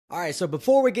Alright, so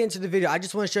before we get into the video, I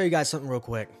just want to show you guys something real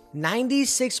quick.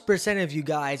 96% of you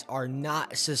guys are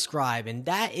not subscribed, and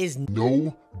that is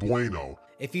no bueno.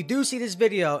 If you do see this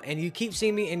video and you keep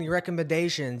seeing me in your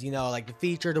recommendations, you know, like the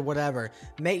featured or whatever,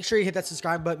 make sure you hit that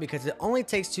subscribe button because it only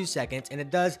takes 2 seconds and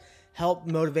it does help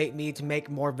motivate me to make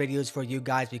more videos for you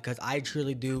guys because I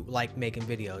truly do like making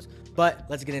videos. But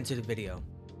let's get into the video.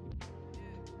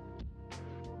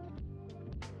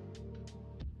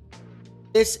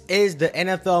 This is the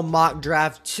NFL Mock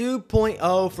Draft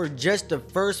 2.0 for just the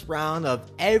first round of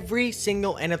every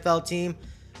single NFL team.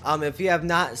 If you have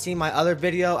not seen my other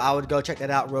video, I would go check that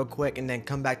out real quick and then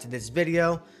come back to this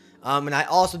video. And I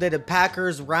also did a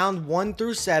Packers round 1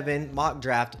 through 7 Mock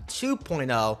Draft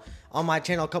 2.0 on my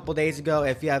channel a couple days ago.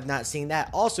 If you have not seen that,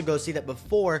 also go see that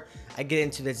before I get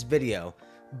into this video.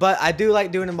 But I do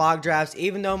like doing the mock drafts,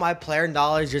 even though my player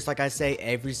knowledge, just like I say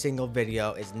every single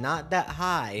video, is not that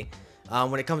high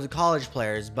when it comes to college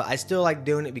players, but I still like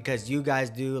doing it because you guys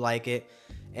do like it.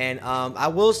 And I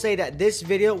will say that this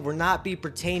video will not be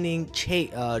pertaining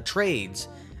trades.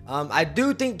 I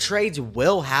do think trades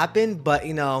will happen, but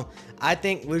you know, I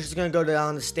think we're just gonna go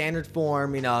down the standard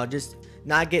form, you know, just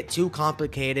not get too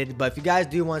complicated. But if you guys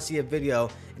do want to see a video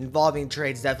involving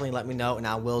trades, definitely let me know and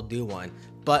I will do one.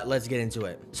 But let's get into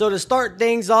it. So to start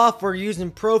things off, we're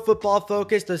using Pro Football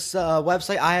Focus, this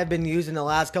website I have been using the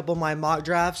last couple of my mock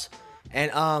drafts.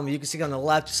 And you can see on the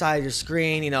left side of your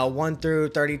screen, you know, 1 through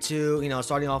 32, you know,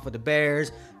 starting off with the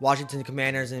Bears, Washington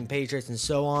Commanders, and Patriots, and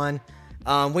so on.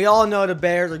 We all know the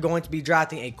Bears are going to be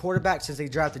drafting a quarterback since they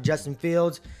drafted Justin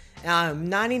Fields. And I'm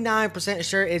 99%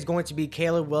 sure it's going to be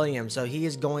Caleb Williams, so he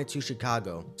is going to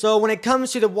Chicago. So when it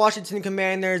comes to the Washington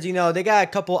Commanders, you know, they got a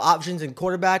couple options in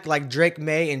quarterback like Drake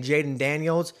May and Jaden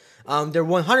Daniels. They're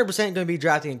 100% going to be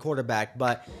drafting a quarterback,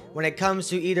 but when it comes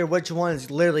to either which one,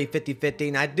 it's literally 50-50.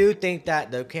 And I do think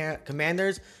that the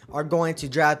Commanders are going to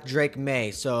draft Drake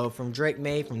May. So from Drake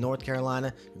May from North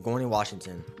Carolina, going to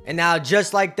Washington. And now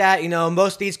just like that, you know,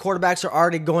 most of these quarterbacks are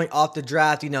already going off the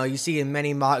draft. You know, you see in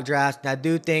many mock drafts. And I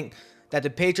do think that the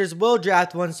Patriots will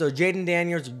draft one, so Jaden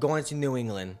Daniels is going to New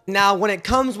England. Now, when it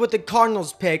comes with the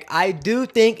Cardinals pick, I do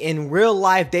think in real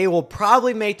life they will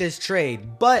probably make this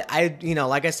trade. But you know,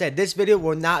 like I said, this video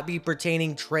will not be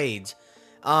pertaining trades.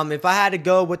 If I had to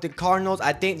go with the Cardinals,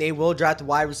 I think they will draft a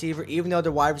wide receiver, even though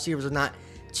their wide receivers are not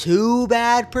too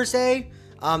bad per se.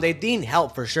 They need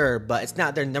help for sure, but it's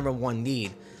not their #1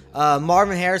 need.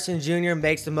 Marvin Harrison Jr.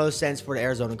 makes the most sense for the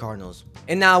Arizona Cardinals.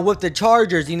 And now with the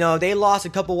Chargers, you know, they lost a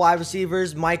couple wide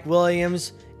receivers, Mike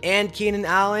Williams and Keenan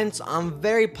Allen. So I'm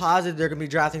very positive they're going to be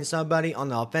drafting somebody on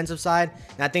the offensive side.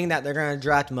 And I think that they're going to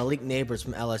draft Malik Nabers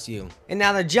from LSU. And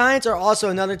now the Giants are also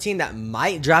another team that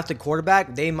might draft a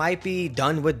quarterback. They might be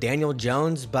done with Daniel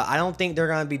Jones, but I don't think they're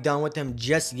going to be done with him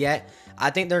just yet. I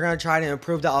think they're going to try to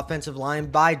improve the offensive line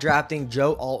by drafting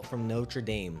Joe Alt from Notre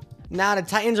Dame. Now, the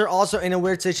Titans are also in a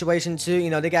weird situation, too. You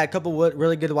know, they got a couple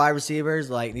really good wide receivers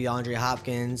like DeAndre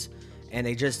Hopkins, and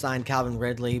they just signed Calvin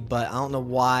Ridley. But I don't know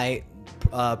why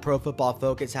Pro Football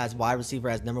Focus has wide receiver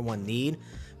as #1 need.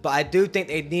 But I do think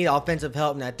they need offensive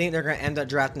help, and I think they're going to end up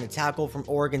drafting a tackle from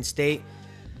Oregon State,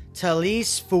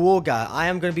 Talise Fuoga. I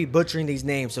am going to be butchering these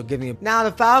names, so give me a... Now,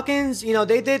 the Falcons, you know,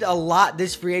 they did a lot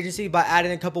this free agency by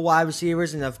adding a couple wide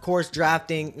receivers and, of course,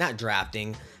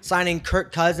 signing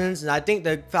Kirk Cousins. And I think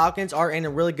the Falcons are in a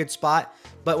really good spot.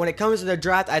 But when it comes to the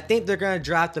draft, I think they're going to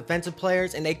draft defensive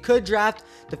players. And they could draft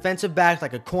defensive backs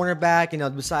like a cornerback, you know,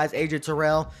 besides AJ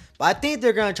Terrell. But I think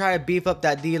they're going to try to beef up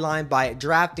that D-line by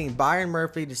drafting Byron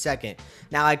Murphy II.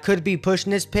 Now, I could be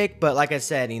pushing this pick, but like I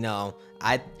said, you know,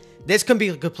 this can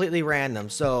be completely random,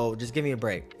 so just give me a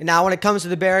break. And now when it comes to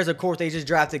the Bears, of course, they just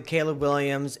drafted Caleb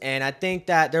Williams, and I think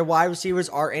that their wide receivers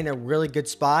are in a really good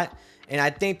spot. And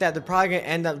I think that they're probably going to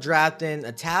end up drafting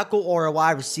a tackle or a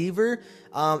wide receiver.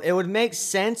 It would make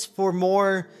sense for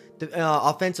more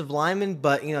offensive linemen,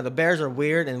 but, you know, the Bears are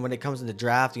weird, and when it comes to the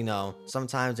draft, you know,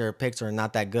 sometimes their picks are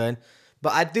not that good.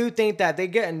 But I do think that they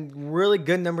get a really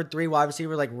good #3 wide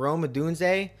receiver like Rome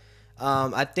Odunze.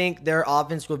 I think their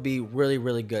offense would be really,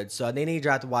 really good. So they need to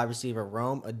draft a wide receiver,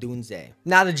 Rome Odunze.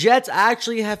 Now, the Jets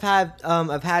actually have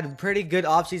had pretty good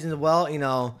offseason as well. You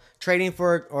know, trading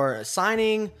for or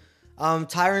signing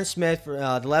Tyron Smith for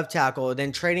the left tackle,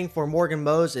 then trading for Morgan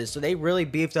Moses. So they really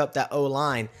beefed up that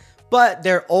O-line. But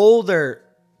they're older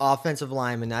offensive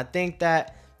linemen. I think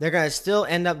that they're going to still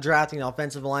end up drafting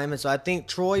offensive linemen. So I think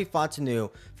Troy Fontenot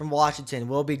from Washington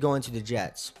will be going to the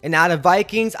Jets. And now the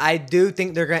Vikings, I do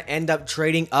think they're going to end up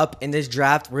trading up in this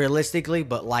draft realistically.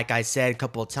 But like I said a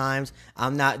couple of times,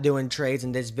 I'm not doing trades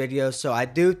in this video. So I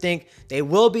do think they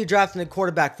will be drafting a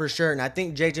quarterback for sure. And I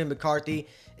think JJ McCarthy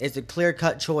is the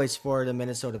clear-cut choice for the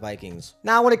Minnesota Vikings.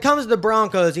 Now, when it comes to the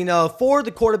Broncos, you know, 4 of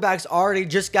the quarterbacks already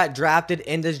just got drafted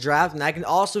in this draft, and I can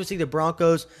also see the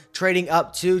Broncos trading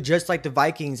up too, just like the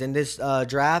Vikings in this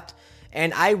draft.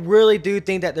 And I really do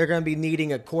think that they're going to be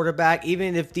needing a quarterback,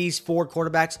 even if these 4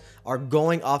 quarterbacks are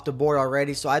going off the board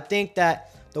already. So I think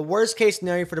that the worst case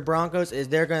scenario for the Broncos is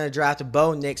they're going to draft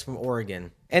Bo Nix from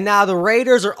Oregon. And now the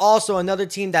Raiders are also another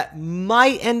team that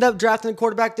might end up drafting a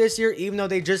quarterback this year, even though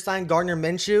they just signed Gardner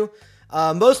Minshew.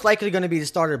 Most likely going to be the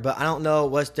starter, but I don't know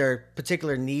what's their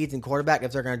particular needs in quarterback,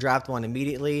 if they're going to draft one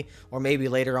immediately or maybe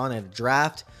later on in the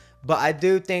draft. But I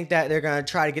do think that they're going to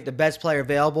try to get the best player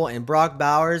available, and Brock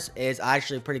Bowers is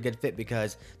actually a pretty good fit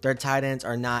because their tight ends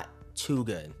are not too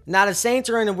good. Now the Saints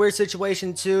are in a weird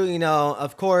situation too. You know,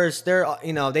 of course,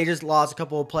 they just lost a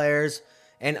couple of players,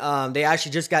 and they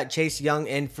actually just got Chase Young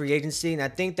in free agency, and I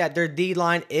think that their D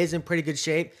line is in pretty good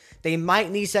shape. They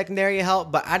might need secondary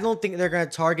help, but I don't think they're going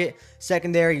to target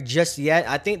secondary just yet.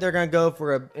 I think they're going to go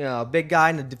for a big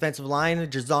guy in the defensive line,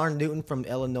 Jazar Newton from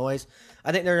Illinois.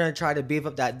 I think they're going to try to beef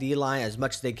up that D line as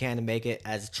much as they can to make it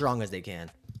as strong as they can.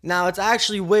 Now, it's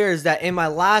actually weird is that in my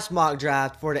last mock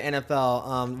draft for the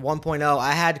NFL 1.0,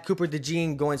 I had Cooper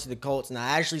DeJean going to the Colts, and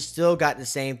I actually still got the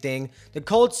same thing. The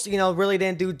Colts, you know, really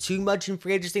didn't do too much in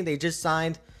free agency. They just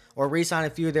signed or re-signed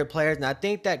a few of their players, and I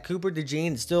think that Cooper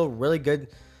DeJean is still really good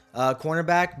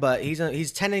cornerback, but he's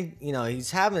having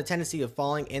a tendency of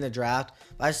falling in the draft.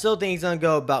 But I still think he's gonna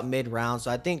go about mid-round, so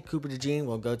I think Cooper DeJean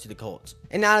will go to the Colts.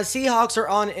 And now the Seahawks are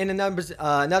on in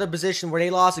another position where they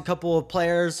lost a couple of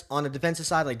players on the defensive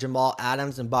side, like Jamal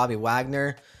Adams and Bobby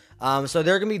Wagner. So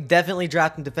they're gonna be definitely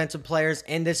drafting defensive players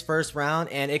in this first round,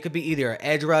 and it could be either an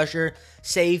edge rusher,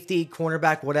 safety,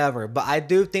 cornerback, whatever. But I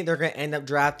do think they're gonna end up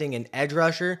drafting an edge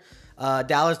rusher.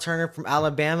 Dallas Turner from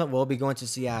Alabama will be going to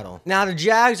Seattle. Now, the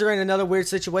Jags are in another weird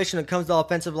situation when it comes to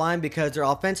offensive line because their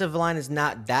offensive line is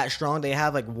not that strong. They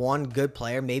have like 1 good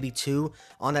player, maybe 2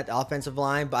 on that offensive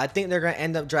line, but I think they're going to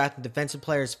end up drafting defensive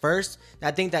players first. And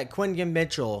I think that Quinton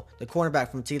Mitchell, the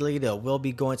cornerback from Toledo, will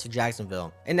be going to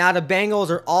Jacksonville. And now the Bengals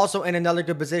are also in another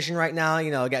good position right now. You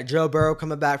know, got Joe Burrow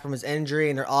coming back from his injury,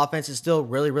 and their offense is still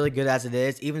really, really good as it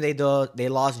is, even though they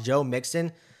lost Joe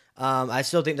Mixon. I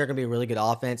still think they're going to be a really good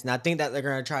offense, and I think that they're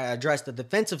going to try to address the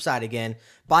defensive side again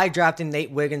by drafting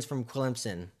Nate Wiggins from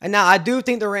Clemson. And now I do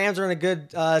think the Rams are in a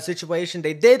good situation.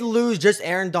 They did lose just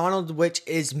Aaron Donald, which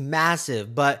is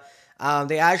massive, but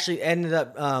they actually ended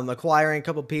up acquiring a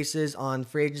couple pieces on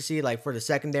free agency, like for the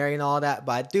secondary and all that.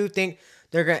 But I do think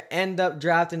they're going to end up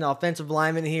drafting an offensive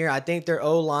lineman here. I think their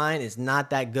O-line is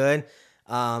not that good.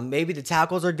 Maybe the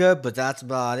tackles are good, but that's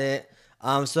about it.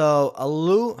 So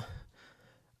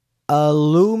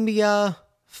Alumia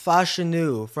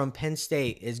Fashanu from Penn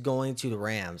State is going to the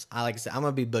Rams. Like I said, I'm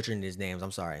going to be butchering these names.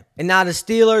 I'm sorry. And now the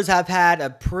Steelers have had a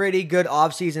pretty good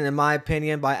offseason, in my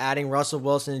opinion, by adding Russell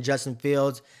Wilson and Justin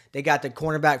Fields. They got the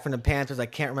cornerback from the Panthers. I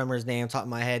can't remember his name top of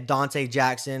my head. Dante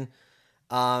Jackson.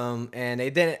 And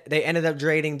they ended up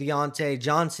trading Deontay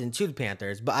Johnson to the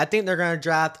Panthers. But I think they're going to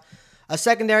draft a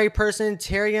secondary person.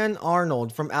 Terrion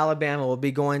Arnold from Alabama will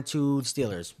be going to the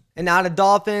Steelers. And now the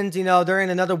Dolphins, you know, they're in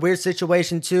another weird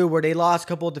situation too, where they lost a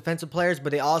couple of defensive players,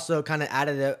 but they also kind of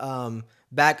added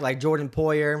back like Jordan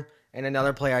Poyer and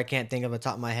another player I can't think of off the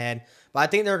top of my head. But I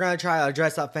think they're going to try to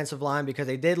address the offensive line because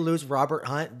they did lose Robert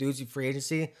Hunt due to free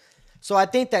agency. So I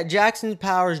think that Jackson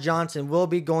Powers Johnson will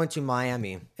be going to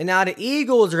Miami. And now the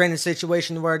Eagles are in a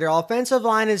situation where their offensive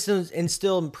line is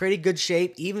still in pretty good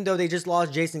shape, even though they just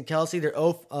lost Jason Kelce. Their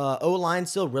O-line is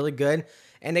still really good.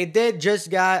 And they did just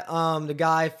got the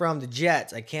guy from the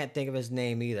Jets. I can't think of his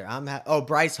name either.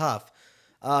 Bryce Huff.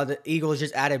 The Eagles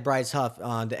just added Bryce Huff,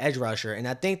 the edge rusher. And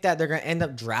I think that they're going to end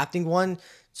up drafting one.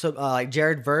 So like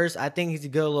Jared Verse, I think he's a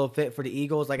good little fit for the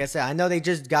Eagles. Like I said, I know they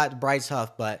just got Bryce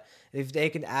Huff, but if they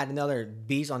can add another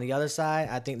beast on the other side,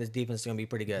 I think this defense is going to be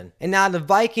pretty good. And now the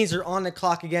Vikings are on the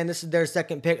clock again. This is their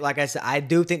second pick. Like I said, I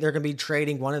do think they're going to be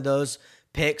trading one of those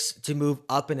picks to move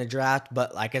up in the draft.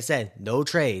 But like I said, no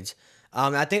trades.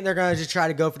 I think they're going to just try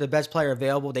to go for the best player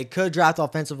available. They could draft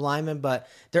offensive linemen, but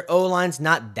their O-line's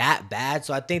not that bad.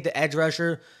 So I think the edge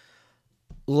rusher,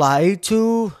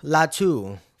 Latu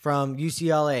from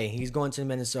UCLA, he's going to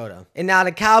Minnesota. And now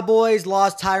the Cowboys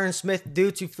lost Tyron Smith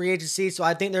due to free agency. So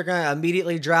I think they're going to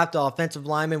immediately draft the offensive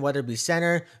lineman, whether it be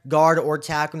center, guard, or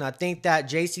tackle. And I think that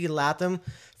J.C. Latham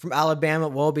from Alabama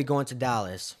will be going to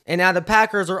Dallas. And now the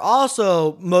Packers are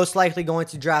also most likely going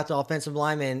to draft the offensive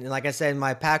lineman. And like I said in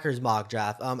my Packers mock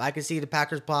draft, I can see the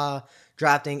Packers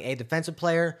drafting a defensive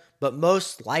player, but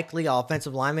most likely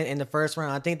offensive lineman in the first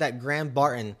round. I think that Graham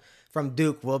Barton from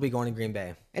Duke will be going to Green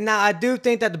Bay. And now I do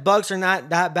think that the Bucks are not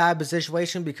that bad of a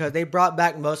situation because they brought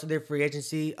back most of their free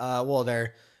agency.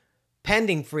 Their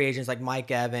pending free agents like Mike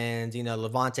Evans,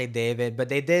 Levante David, but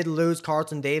they did lose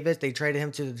Carlton Davis. They traded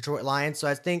him to the Detroit Lions. So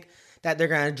I think that they're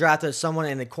going to draft someone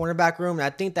in the cornerback room. And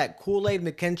I think that Kool-Aid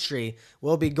McKinstry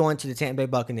will be going to the Tampa Bay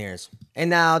Buccaneers. And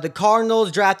now the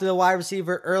Cardinals drafted a wide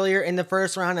receiver earlier in the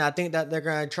first round. And I think that they're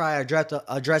going to try to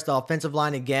address the offensive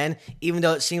line again, even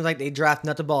though it seems like they draft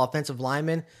nothing but offensive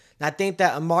linemen. And I think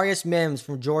that Amarius Mims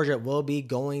from Georgia will be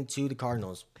going to the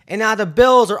Cardinals. And now the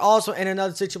Bills are also in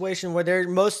another situation where they're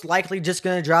most likely just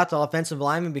going to draft the offensive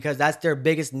lineman because that's their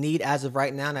biggest need as of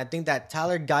right now. And I think that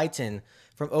Tyler Guyton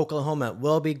from Oklahoma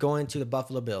will be going to the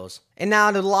Buffalo Bills. And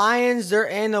now the Lions, they're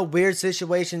in a weird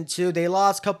situation too. They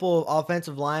lost a couple of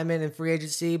offensive linemen in free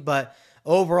agency, but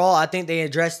overall, I think they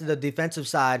addressed the defensive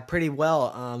side pretty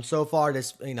well so far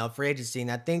this free agency.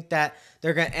 And I think that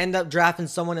they're going to end up drafting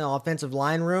someone in the offensive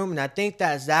line room. And I think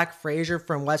that Zach Frazier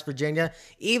from West Virginia,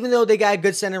 even though they got a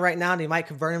good center right now, they might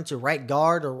convert him to right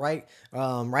guard or right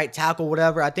tackle,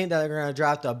 whatever. I think that they're going to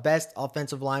draft the best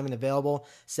offensive lineman available,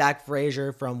 Zach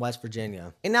Frazier from West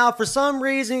Virginia. And now for some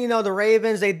reason, the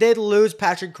Ravens, they did lose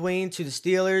Patrick Queen to the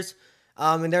Steelers.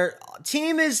 And their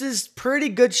team is pretty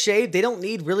good shape. They don't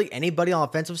need really anybody on the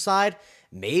offensive side.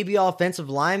 Maybe offensive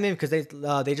linemen because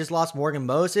they just lost Morgan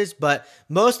Moses. But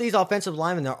most of these offensive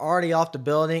linemen are already off the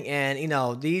building. And,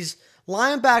 these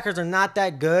linebackers are not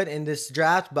that good in this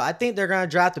draft. But I think they're going to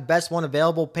draft the best one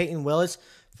available, Peyton Willis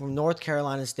from North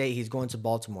Carolina State. He's going to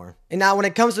Baltimore. And now when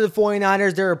it comes to the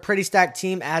 49ers, they're a pretty stacked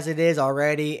team as it is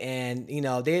already. And,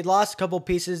 they had lost a couple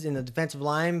pieces in the defensive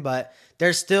line, but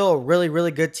they're still a really,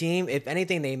 really good team. If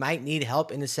anything, they might need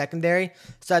help in the secondary.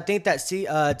 So I think that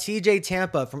TJ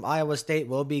Tampa from Iowa State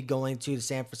will be going to the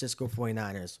San Francisco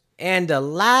 49ers. And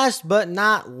last but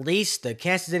not least, the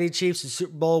Kansas City Chiefs, the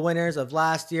Super Bowl winners of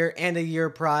last year and the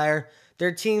year prior.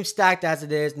 Their team stacked as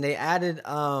it is, and they added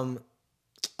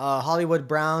Hollywood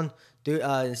Brown. They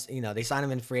signed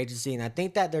him in free agency, and I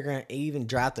think that they're going to even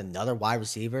draft another wide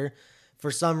receiver. For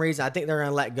some reason, I think they're going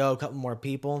to let go a couple more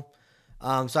people.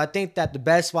 So I think that the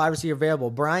best wide receiver available,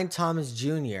 Brian Thomas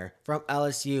Jr. from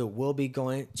LSU, will be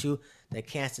going to the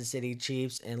Kansas City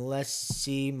Chiefs. And let's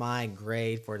see my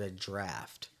grade for the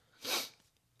draft.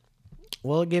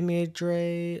 Will it give me a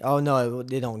grade? Oh, no,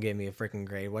 they don't give me a freaking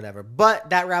grade, whatever. But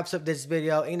that wraps up this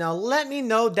video. Let me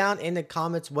know down in the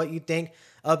comments what you think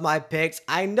of my picks.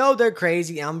 I know they're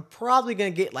crazy. I'm probably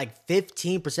going to get like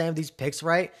 15% of these picks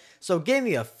right. So give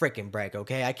me a freaking break,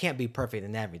 okay? I can't be perfect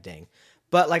in everything.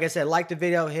 But like I said, like the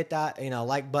video, hit that,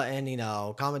 like button,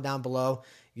 comment down below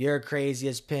your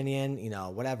craziest opinion,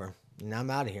 whatever. And I'm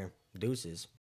out of here. Deuces.